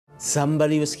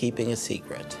Somebody was keeping a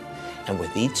secret, and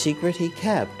with each secret he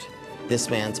kept, this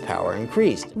man's power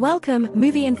increased. Welcome,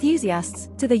 movie enthusiasts,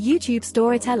 to the YouTube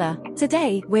Storyteller.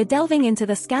 Today, we're delving into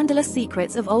the scandalous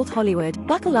secrets of old Hollywood.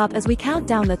 Buckle up as we count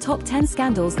down the top 10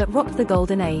 scandals that rocked the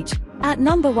golden age. At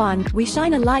number 1, we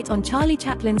shine a light on Charlie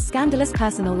Chaplin's scandalous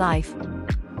personal life.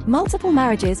 Multiple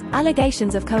marriages,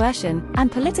 allegations of coercion,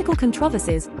 and political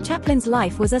controversies, Chaplin's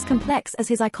life was as complex as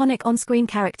his iconic on-screen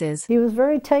characters. He was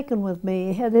very taken with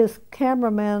me. He had his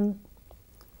cameraman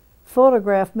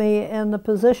photograph me in the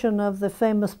position of the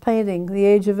famous painting, The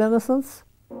Age of Innocence.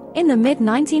 In the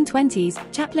mid-1920s,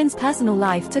 Chaplin's personal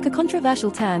life took a controversial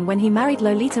turn when he married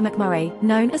Lolita McMurray,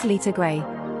 known as Lita Gray.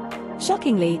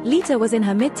 Shockingly, Lita was in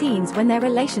her mid-teens when their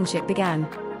relationship began.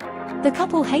 The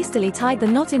couple hastily tied the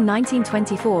knot in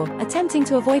 1924, attempting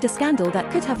to avoid a scandal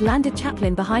that could have landed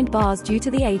Chaplin behind bars due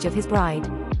to the age of his bride.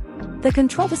 The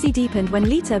controversy deepened when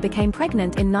Lita became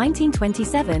pregnant in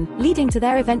 1927, leading to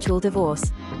their eventual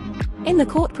divorce. In the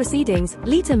court proceedings,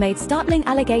 Lita made startling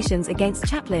allegations against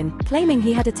Chaplin, claiming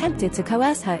he had attempted to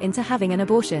coerce her into having an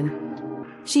abortion.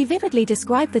 She vividly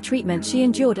described the treatment she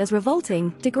endured as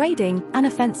revolting, degrading, and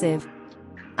offensive.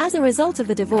 As a result of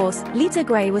the divorce, Lita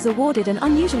Gray was awarded an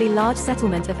unusually large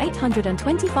settlement of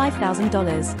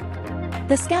 $825,000.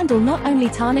 The scandal not only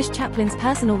tarnished Chaplin's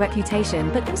personal reputation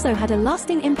but also had a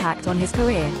lasting impact on his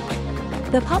career.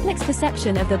 The public's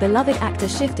perception of the beloved actor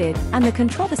shifted, and the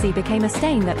controversy became a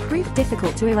stain that proved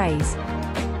difficult to erase.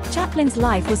 Chaplin's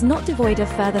life was not devoid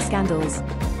of further scandals.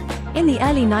 In the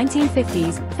early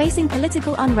 1950s, facing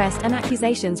political unrest and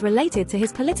accusations related to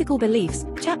his political beliefs,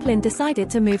 Chaplin decided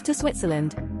to move to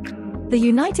Switzerland. The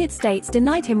United States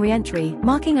denied him re-entry,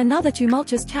 marking another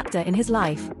tumultuous chapter in his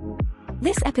life.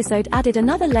 This episode added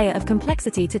another layer of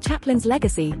complexity to Chaplin's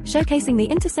legacy, showcasing the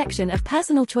intersection of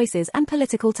personal choices and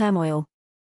political turmoil.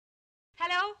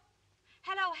 Hello?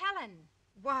 Hello, Helen.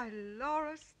 Why,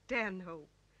 Laura Stanhope.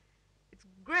 It's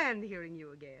grand hearing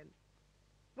you again.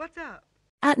 What's up?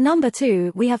 At number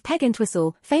 2, we have Peg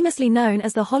Entwistle, famously known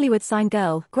as the Hollywood sign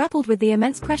girl, grappled with the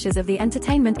immense pressures of the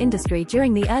entertainment industry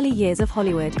during the early years of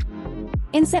Hollywood.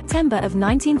 In September of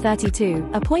 1932,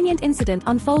 a poignant incident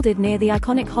unfolded near the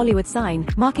iconic Hollywood sign,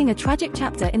 marking a tragic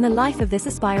chapter in the life of this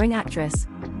aspiring actress.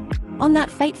 On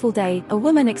that fateful day, a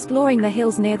woman exploring the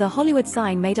hills near the Hollywood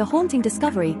sign made a haunting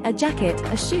discovery: a jacket,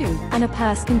 a shoe, and a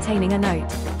purse containing a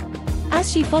note. As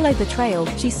she followed the trail,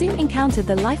 she soon encountered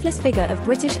the lifeless figure of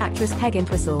British actress Peg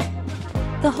Entwistle.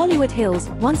 The Hollywood Hills,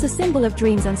 once a symbol of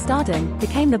dreams and stardom,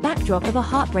 became the backdrop of a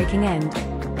heartbreaking end.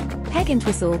 Peg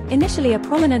Entwistle, initially a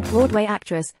prominent Broadway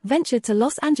actress, ventured to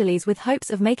Los Angeles with hopes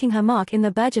of making her mark in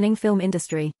the burgeoning film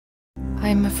industry.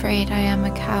 I'm afraid I am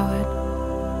a coward.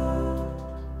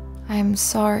 I am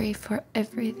sorry for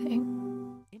everything.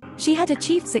 She had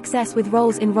achieved success with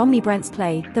roles in Romney Brent's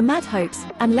play, The Mad Hopes,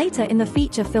 and later in the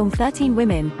feature film 13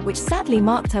 Women, which sadly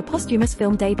marked her posthumous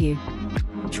film debut.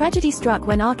 Tragedy struck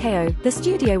when RKO, the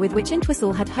studio with which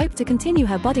Entwistle had hoped to continue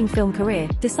her budding film career,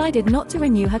 decided not to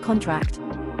renew her contract.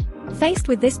 Faced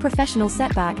with this professional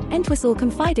setback, Entwistle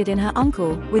confided in her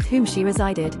uncle, with whom she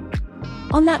resided.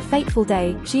 On that fateful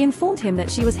day, she informed him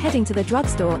that she was heading to the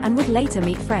drugstore and would later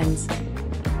meet friends.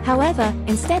 However,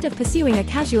 instead of pursuing a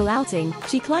casual outing,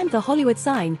 she climbed the Hollywood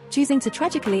sign, choosing to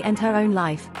tragically end her own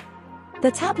life.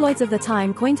 The tabloids of the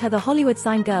time coined her the Hollywood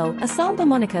sign girl, a somber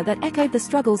moniker that echoed the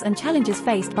struggles and challenges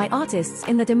faced by artists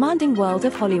in the demanding world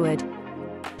of Hollywood.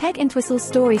 Peg Entwistle's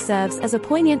story serves as a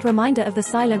poignant reminder of the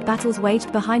silent battles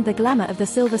waged behind the glamour of the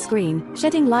silver screen,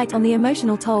 shedding light on the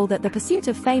emotional toll that the pursuit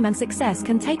of fame and success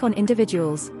can take on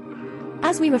individuals.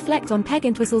 As we reflect on Peg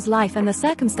Entwistle's life and the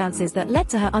circumstances that led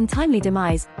to her untimely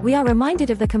demise, we are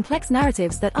reminded of the complex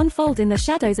narratives that unfold in the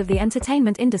shadows of the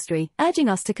entertainment industry, urging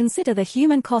us to consider the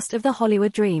human cost of the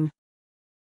Hollywood dream.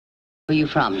 Where are you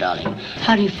from, darling?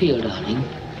 How do you feel, darling?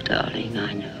 Darling,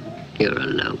 I know. You're a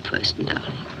low person,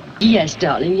 darling. Yes,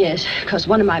 darling, yes, because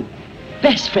one of my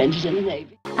best friends is in the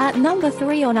Navy. At number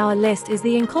 3 on our list is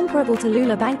the incomparable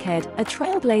Tallulah Bankhead, a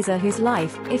trailblazer whose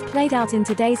life, if played out in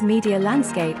today's media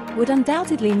landscape, would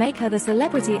undoubtedly make her the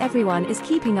celebrity everyone is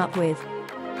keeping up with.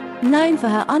 Known for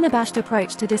her unabashed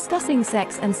approach to discussing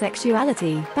sex and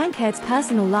sexuality, Bankhead's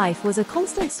personal life was a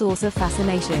constant source of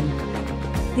fascination.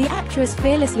 The actress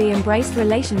fearlessly embraced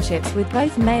relationships with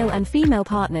both male and female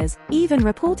partners, even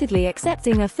reportedly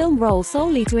accepting a film role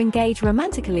solely to engage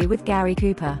romantically with Gary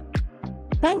Cooper.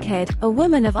 Bankhead, a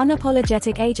woman of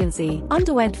unapologetic agency,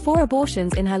 underwent 4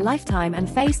 abortions in her lifetime and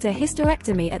faced a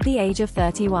hysterectomy at the age of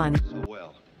 31.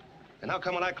 Well, And how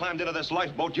come when I climbed into this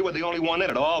lifeboat, you were the only one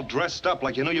in it, all dressed up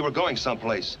like you knew you were going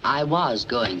someplace? I was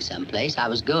going someplace. I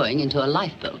was going into a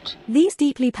lifeboat. These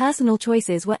deeply personal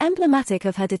choices were emblematic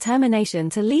of her determination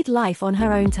to lead life on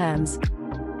her own terms.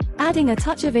 Adding a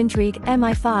touch of intrigue,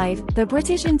 MI5, the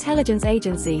British intelligence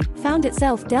agency, found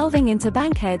itself delving into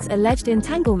Bankhead's alleged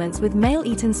entanglements with male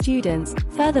Eton students,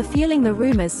 further fueling the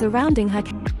rumors surrounding her.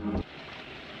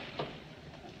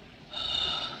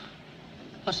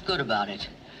 What's good about it?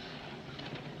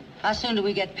 How soon do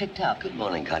we get picked up? Good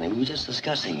morning, Connie. We were just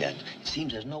discussing that. It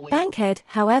seems there's no way... Bankhead,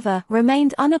 however,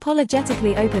 remained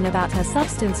unapologetically open about her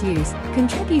substance use,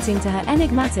 contributing to her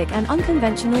enigmatic and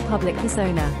unconventional public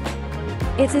persona.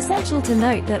 It's essential to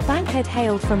note that Bankhead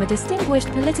hailed from a distinguished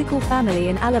political family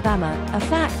in Alabama, a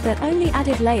fact that only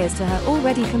added layers to her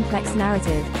already complex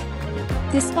narrative.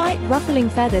 Despite ruffling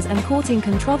feathers and courting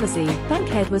controversy,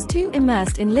 Bankhead was too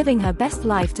immersed in living her best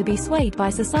life to be swayed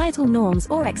by societal norms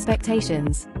or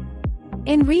expectations.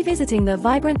 In revisiting the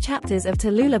vibrant chapters of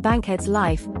Tallulah Bankhead's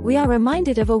life, we are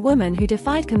reminded of a woman who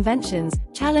defied conventions,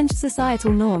 challenged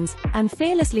societal norms, and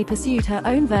fearlessly pursued her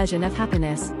own version of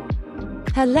happiness.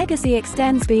 Her legacy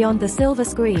extends beyond the silver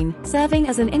screen, serving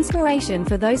as an inspiration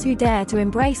for those who dare to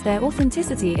embrace their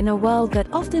authenticity in a world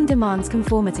that often demands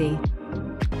conformity.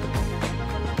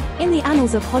 In the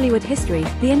annals of Hollywood history,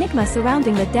 the enigma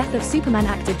surrounding the death of Superman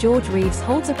actor George Reeves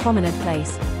holds a prominent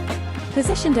place.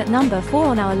 Positioned at number 4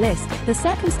 on our list, the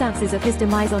circumstances of his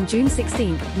demise on June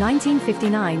 16,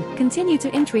 1959, continue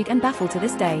to intrigue and baffle to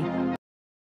this day.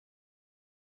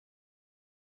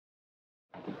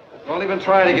 Don't even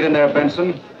try to get in there,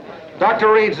 Benson.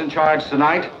 Dr. Reed's in charge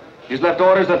tonight. He's left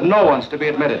orders that no one's to be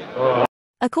admitted.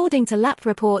 According to lapped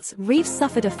reports, Reeves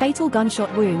suffered a fatal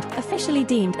gunshot wound, officially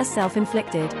deemed as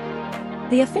self-inflicted.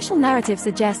 The official narrative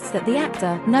suggests that the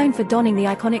actor, known for donning the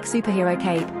iconic superhero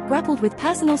cape, grappled with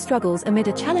personal struggles amid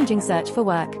a challenging search for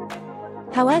work.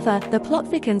 However, the plot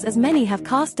thickens as many have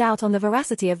cast doubt on the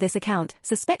veracity of this account,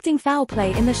 suspecting foul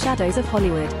play in the shadows of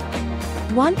Hollywood.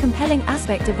 One compelling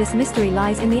aspect of this mystery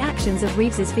lies in the actions of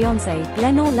Reeves's fiancée,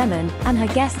 Lenore Lemon, and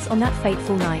her guests on that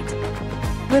fateful night.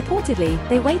 Reportedly,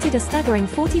 they waited a staggering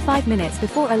 45 minutes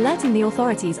before alerting the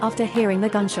authorities after hearing the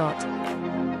gunshot.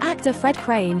 Actor Fred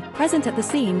Crane, present at the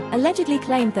scene, allegedly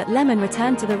claimed that Lemon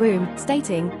returned to the room,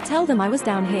 stating, "Tell them I was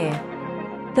down here."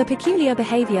 The peculiar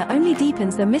behavior only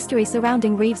deepens the mystery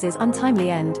surrounding Reeves's untimely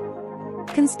end.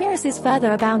 Conspiracies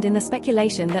further abound in the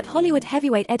speculation that Hollywood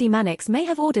heavyweight Eddie Mannix may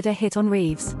have ordered a hit on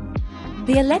Reeves.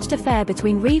 The alleged affair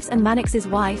between Reeves and Mannix's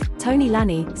wife, Toni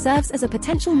Lanni, serves as a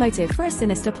potential motive for a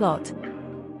sinister plot.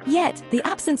 Yet, the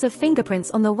absence of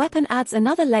fingerprints on the weapon adds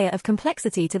another layer of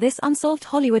complexity to this unsolved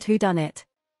Hollywood whodunit.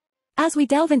 As we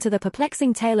delve into the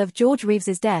perplexing tale of George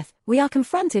Reeves's death, we are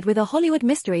confronted with a Hollywood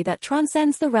mystery that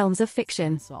transcends the realms of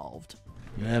fiction. Solved.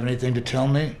 You have anything to tell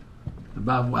me?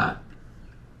 About what?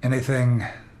 Anything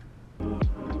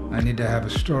I need to have a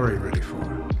story ready for.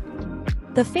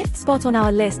 The 5th spot on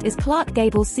our list is Clark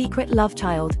Gable's secret love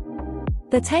child.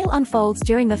 The tale unfolds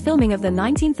during the filming of the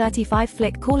 1935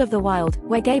 flick Call of the Wild,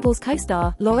 where Gable's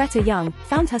co-star, Loretta Young,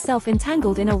 found herself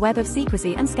entangled in a web of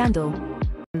secrecy and scandal.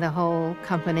 The whole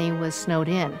company was snowed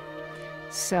in.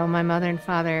 So my mother and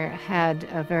father had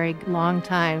a very long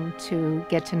time to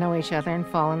get to know each other and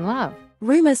fall in love.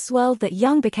 Rumors swirled that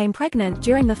Young became pregnant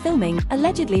during the filming,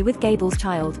 allegedly with Gable's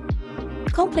child.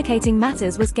 Complicating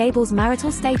matters was Gable's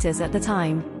marital status at the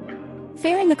time.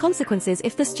 Fearing the consequences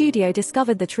if the studio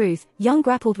discovered the truth, Young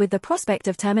grappled with the prospect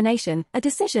of termination, a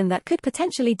decision that could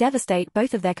potentially devastate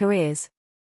both of their careers.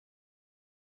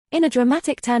 In a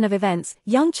dramatic turn of events,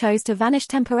 Young chose to vanish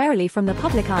temporarily from the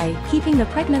public eye, keeping the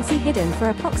pregnancy hidden for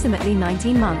approximately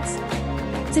 19 months.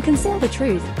 To conceal the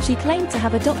truth, she claimed to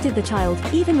have adopted the child,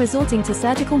 even resorting to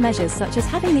surgical measures such as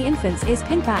having the infant's ears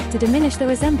pinned back to diminish the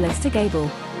resemblance to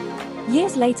Gable.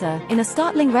 Years later, in a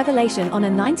startling revelation on a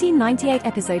 1998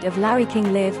 episode of Larry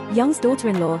King Live, Young's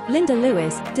daughter-in-law, Linda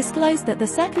Lewis, disclosed that the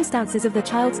circumstances of the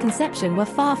child's conception were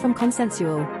far from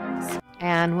consensual.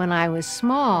 And when I was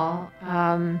small,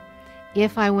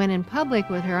 if I went in public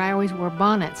with her, I always wore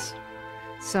bonnets,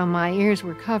 so my ears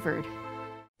were covered.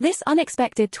 This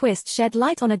unexpected twist shed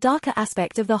light on a darker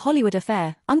aspect of the Hollywood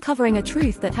affair, uncovering a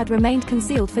truth that had remained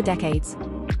concealed for decades.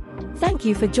 Thank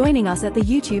you for joining us at the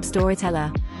YouTube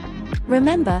Storyteller.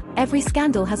 Remember, every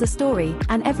scandal has a story,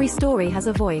 and every story has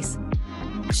a voice.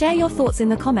 Share your thoughts in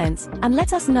the comments, and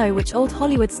let us know which old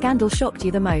Hollywood scandal shocked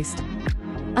you the most.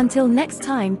 Until next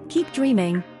time, keep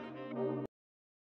dreaming.